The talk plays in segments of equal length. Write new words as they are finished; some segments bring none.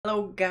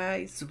Hello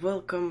guys,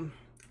 welcome.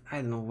 I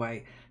don't know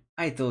why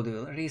I told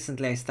you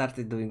recently I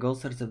started doing all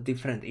sorts of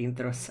different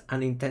intros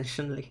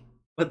unintentionally.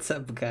 What's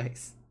up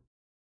guys?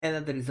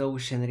 Another Zhou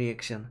Shen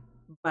reaction,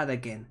 but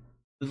again,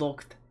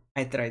 blocked.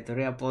 I tried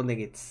re-uploading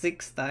it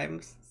 6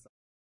 times, so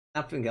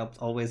nothing else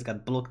always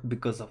got blocked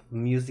because of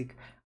music.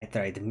 I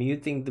tried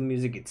muting the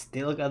music, it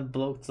still got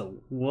blocked,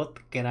 so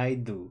what can I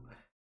do?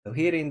 So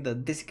here in the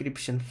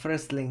description,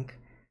 first link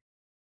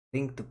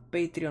to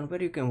Patreon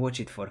where you can watch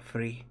it for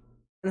free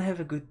and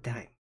have a good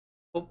time.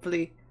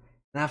 Hopefully,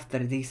 after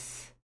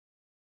this,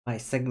 my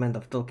segment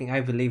of talking, I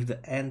will leave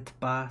the end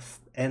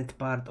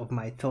part of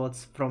my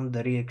thoughts from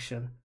the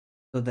reaction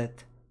so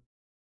that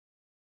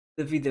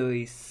the video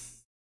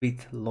is a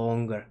bit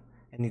longer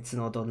and it's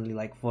not only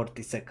like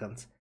 40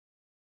 seconds.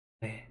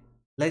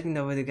 Let me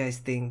know what you guys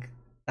think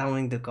down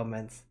in the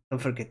comments. Don't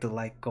forget to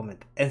like,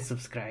 comment and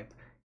subscribe.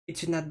 It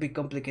should not be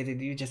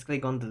complicated, you just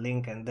click on the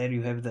link and there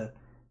you have the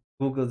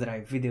Google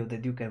Drive video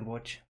that you can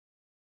watch.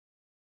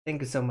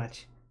 Thank you so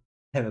much.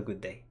 Have a good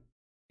day.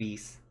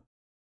 Peace.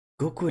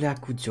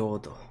 Gakuraku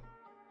Jodo.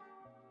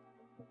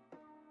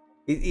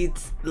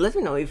 It's let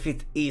me know if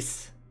it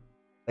is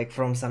like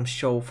from some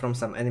show, from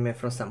some anime,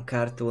 from some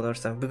cartoon or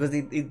something, because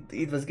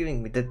it was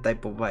giving me that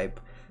type of vibe.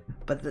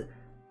 But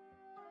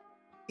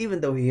even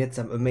though he had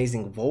some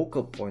amazing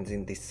vocal points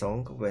in this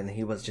song, when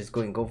he was just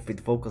going off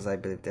with vocals, I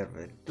believe there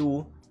were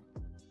two.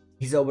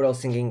 His overall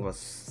singing was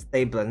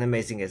stable and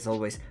amazing as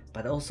always,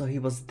 but also he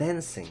was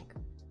dancing.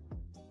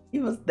 He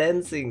was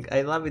dancing.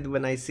 I love it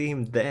when I see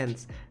him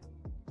dance.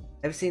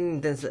 I've seen him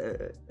dance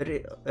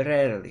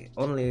rarely,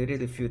 only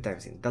really few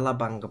times in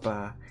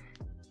Dalabangba,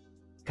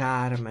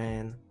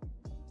 Carmen.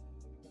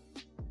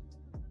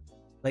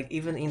 Like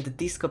even in the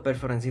disco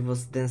performance he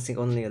was dancing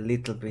only a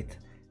little bit,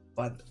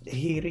 but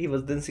here he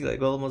was dancing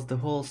like almost the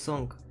whole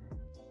song.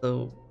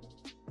 So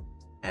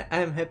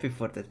I'm happy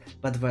for that.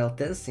 But while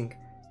dancing,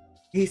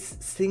 his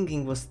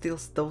singing was still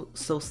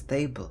so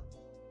stable,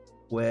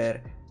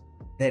 where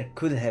there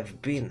could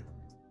have been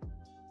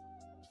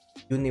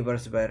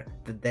universe where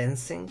the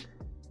dancing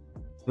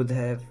would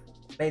have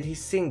made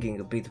his singing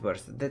a bit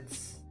worse.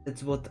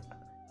 That's what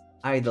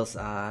idols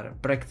are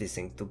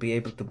practicing, to be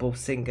able to both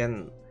sing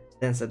and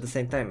dance at the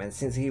same time. And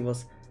since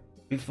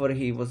before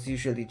he was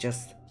usually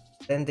just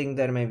standing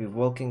there, maybe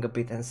walking a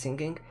bit and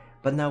singing,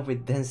 but now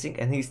with dancing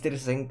and he's still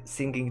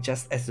singing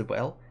just as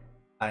well,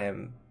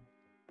 I'm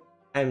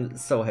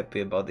so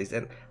happy about this,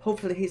 and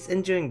hopefully he's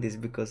enjoying this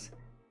because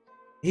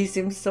he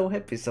seems so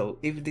happy. So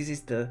if this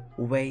is the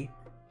way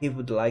he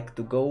would like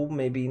to go,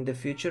 maybe in the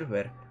future,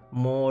 where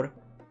more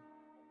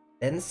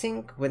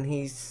dancing when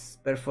he's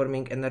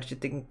performing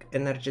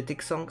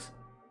energetic songs,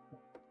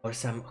 or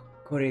some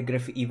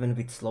choreography even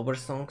with slower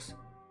songs,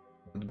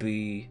 would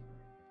be,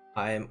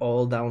 I am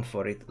all down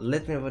for it.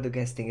 Let me know what you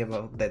guys think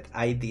about that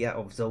idea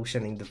of Zhou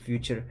Shen in the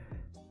future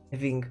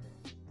having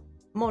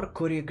more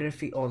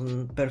choreography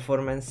on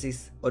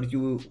performances, or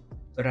you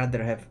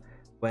rather have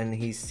when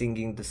he's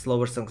singing the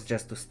slower songs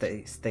just to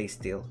stay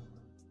still,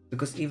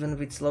 because even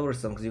with slower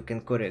songs you can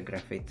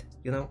choreograph it,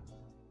 you know.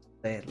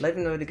 Let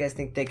me know what you guys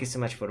think. Thank you so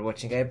much for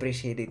watching, I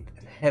appreciate it,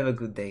 and have a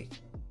good day.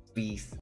 Peace.